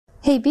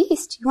Hey,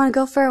 Beast, you want to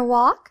go for a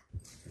walk?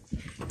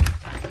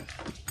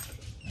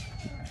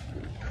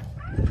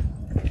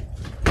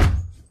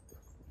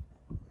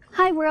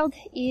 Hi, world.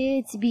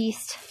 It's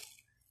Beast.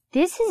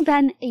 This has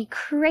been a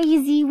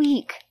crazy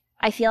week.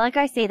 I feel like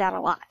I say that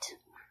a lot.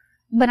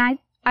 But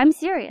I'm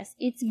serious.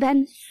 It's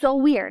been so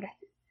weird.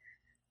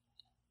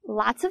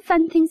 Lots of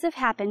fun things have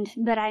happened,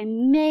 but I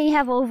may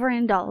have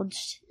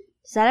overindulged.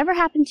 Does that ever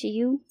happen to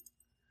you?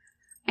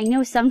 I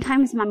know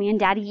sometimes Mommy and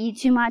Daddy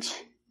eat too much.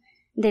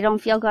 They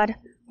don't feel good.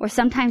 Or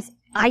sometimes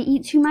I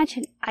eat too much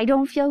and I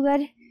don't feel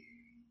good.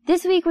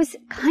 This week was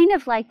kind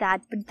of like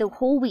that, but the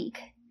whole week.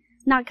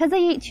 Not because I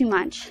ate too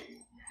much.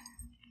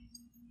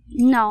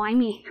 No, I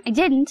mean, I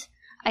didn't.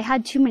 I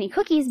had too many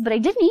cookies, but I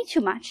didn't eat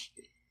too much.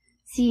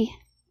 See,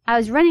 I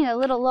was running a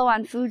little low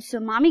on food,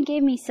 so Mommy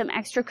gave me some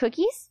extra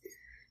cookies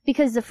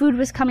because the food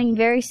was coming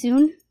very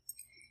soon,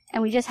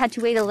 and we just had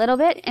to wait a little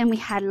bit, and we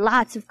had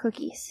lots of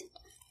cookies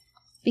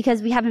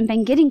because we haven't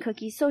been getting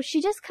cookies, so she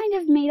just kind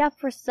of made up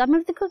for some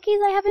of the cookies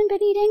I haven't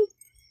been eating,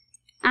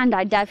 and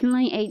I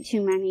definitely ate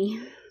too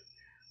many.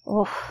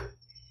 Oh,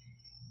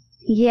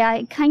 yeah,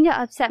 it kind of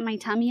upset my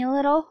tummy a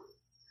little.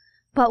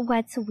 But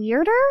what's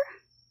weirder?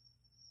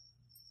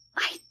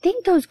 I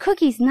think those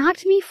cookies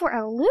knocked me for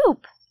a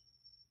loop.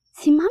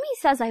 See, Mommy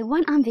says I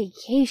went on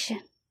vacation.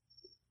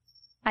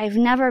 I've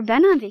never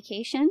been on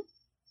vacation.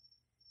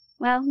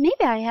 Well,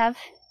 maybe I have.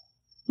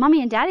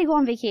 Mommy and Daddy go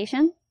on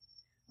vacation.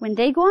 When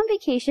they go on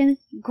vacation,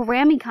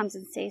 Grammy comes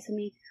and stays with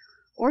me.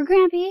 Or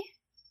Grampy.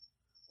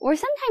 Or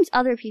sometimes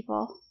other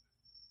people.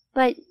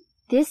 But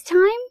this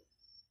time,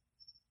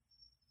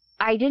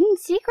 I didn't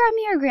see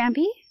Grammy or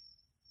Grampy.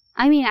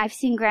 I mean, I've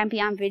seen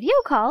Grampy on video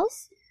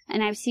calls,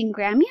 and I've seen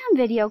Grammy on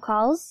video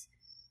calls,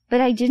 but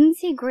I didn't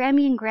see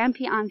Grammy and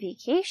Grampy on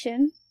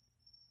vacation.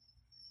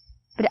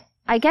 But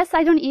I guess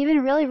I don't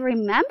even really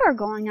remember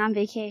going on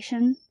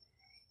vacation.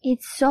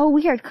 It's so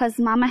weird because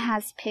Mama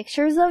has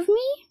pictures of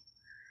me.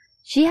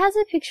 She has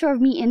a picture of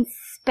me in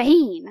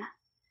Spain.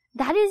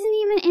 That isn't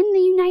even in the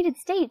United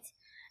States.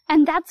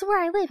 And that's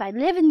where I live. I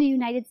live in the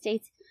United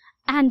States.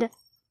 And,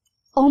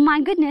 oh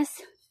my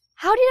goodness,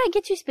 how did I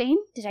get to Spain?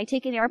 Did I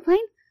take an airplane?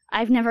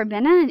 I've never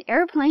been on an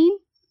airplane.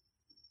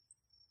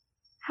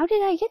 How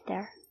did I get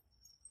there?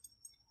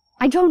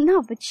 I don't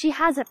know, but she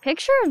has a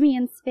picture of me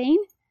in Spain.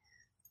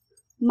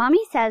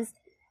 Mommy says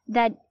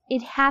that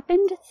it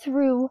happened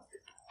through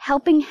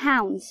Helping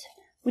Hounds,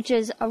 which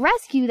is a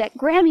rescue that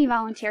Grammy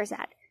volunteers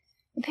at.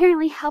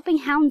 Apparently, Helping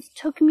Hounds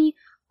took me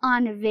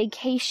on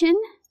vacation.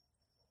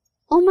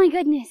 Oh my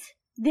goodness,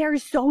 they're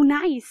so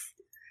nice.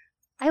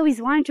 I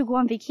always wanted to go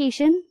on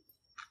vacation,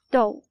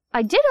 though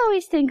I did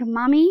always think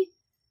Mommy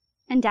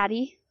and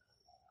Daddy,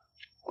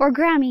 or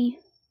Grammy,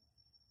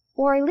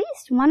 or at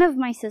least one of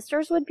my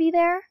sisters would be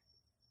there.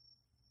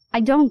 I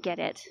don't get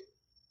it.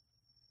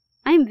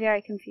 I am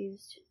very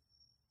confused.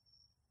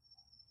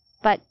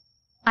 But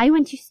I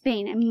went to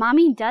Spain, and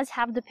Mommy does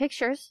have the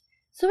pictures,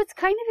 so it's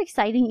kind of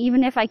exciting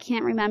even if I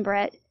can't remember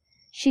it.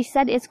 She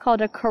said it's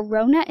called a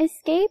Corona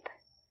Escape,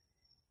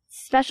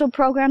 special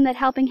program that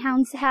Helping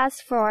Hounds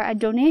has for a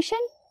donation.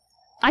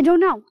 I don't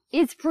know.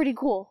 It's pretty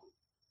cool.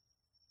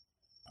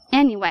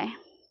 Anyway,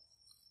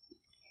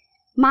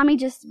 Mommy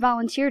just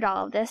volunteered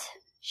all of this.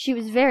 She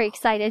was very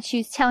excited. She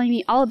was telling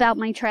me all about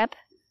my trip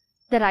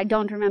that I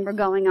don't remember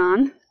going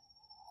on.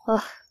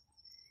 Ugh.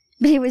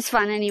 But it was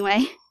fun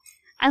anyway.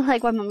 I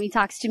like when Mommy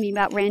talks to me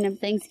about random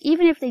things,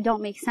 even if they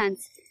don't make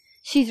sense.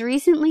 She's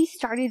recently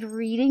started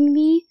reading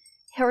me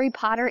Harry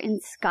Potter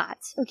in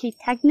Scots. Okay,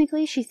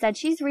 technically she said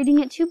she's reading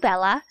it to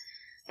Bella,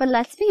 but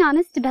let's be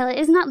honest, Bella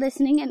is not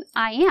listening and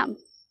I am.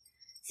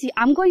 See,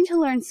 I'm going to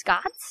learn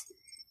Scots,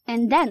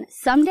 and then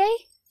someday,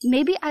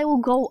 maybe I will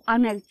go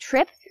on a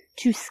trip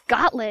to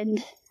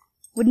Scotland.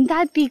 Wouldn't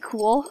that be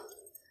cool?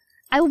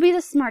 I will be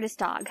the smartest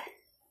dog.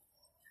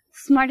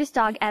 Smartest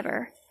dog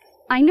ever.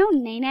 I know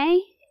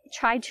Nene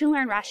tried to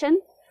learn Russian.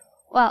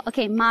 Well,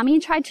 okay, Mommy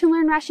tried to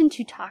learn Russian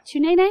to talk to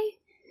Nene,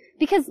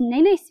 because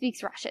Nene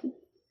speaks Russian.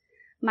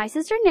 My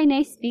sister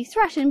Nene speaks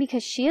Russian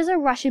because she is a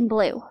Russian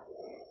blue.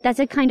 That's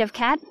a kind of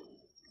cat.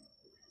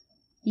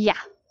 Yeah,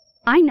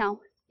 I know.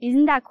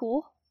 Isn't that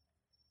cool?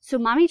 So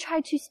Mommy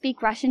tried to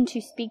speak Russian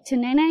to speak to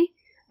Nene,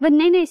 but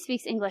Nene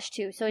speaks English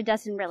too, so it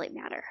doesn't really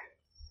matter.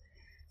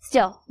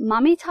 Still,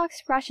 Mommy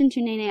talks Russian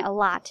to Nene a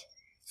lot,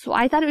 so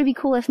I thought it would be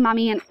cool if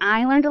Mommy and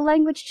I learned a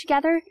language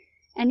together,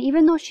 and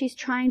even though she's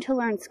trying to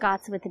learn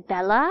Scots with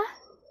Bella,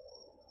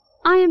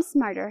 I am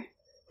smarter.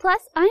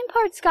 Plus, I'm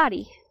part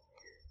Scotty.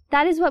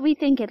 That is what we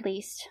think, at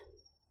least.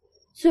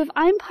 So if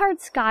I'm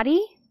part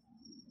Scotty,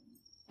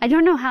 I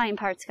don't know how I'm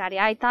part Scotty.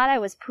 I thought I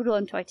was Poodle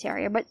and Toy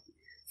Terrier, but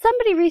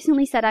somebody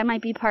recently said I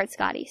might be part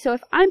Scotty. So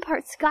if I'm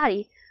part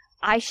Scotty,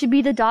 I should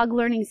be the dog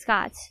learning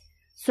Scots.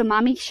 So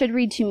Mommy should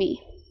read to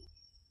me.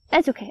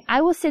 That's okay.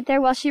 I will sit there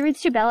while she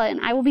reads to Bella,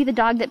 and I will be the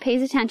dog that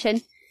pays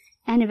attention.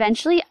 And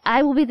eventually,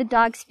 I will be the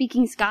dog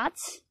speaking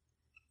Scots.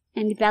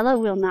 And Bella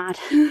will not.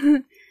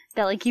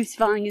 Bella keeps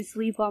falling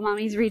asleep while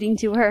Mommy's reading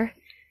to her.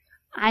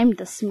 I'm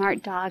the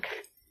smart dog.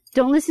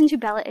 Don't listen to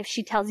Bella if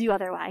she tells you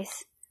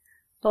otherwise.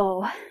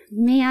 Oh,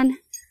 man.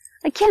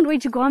 I can't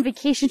wait to go on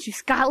vacation to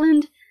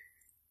Scotland.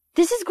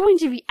 This is going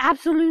to be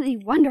absolutely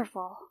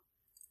wonderful.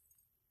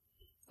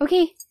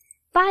 Okay,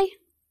 bye.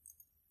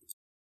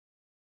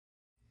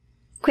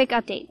 Quick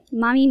update.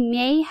 Mommy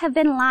may have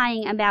been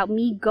lying about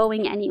me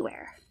going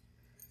anywhere.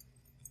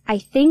 I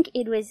think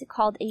it was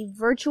called a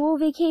virtual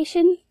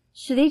vacation,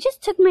 so they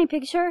just took my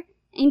picture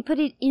and put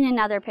it in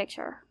another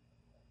picture.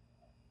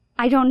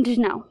 I don't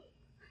know.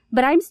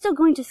 But I'm still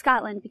going to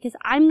Scotland because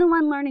I'm the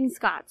one learning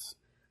Scots.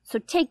 So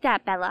take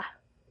that, Bella.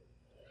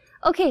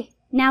 Okay,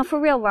 now for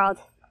real world.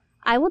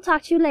 I will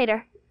talk to you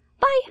later.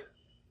 Bye.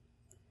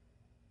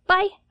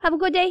 Bye. Have a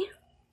good day.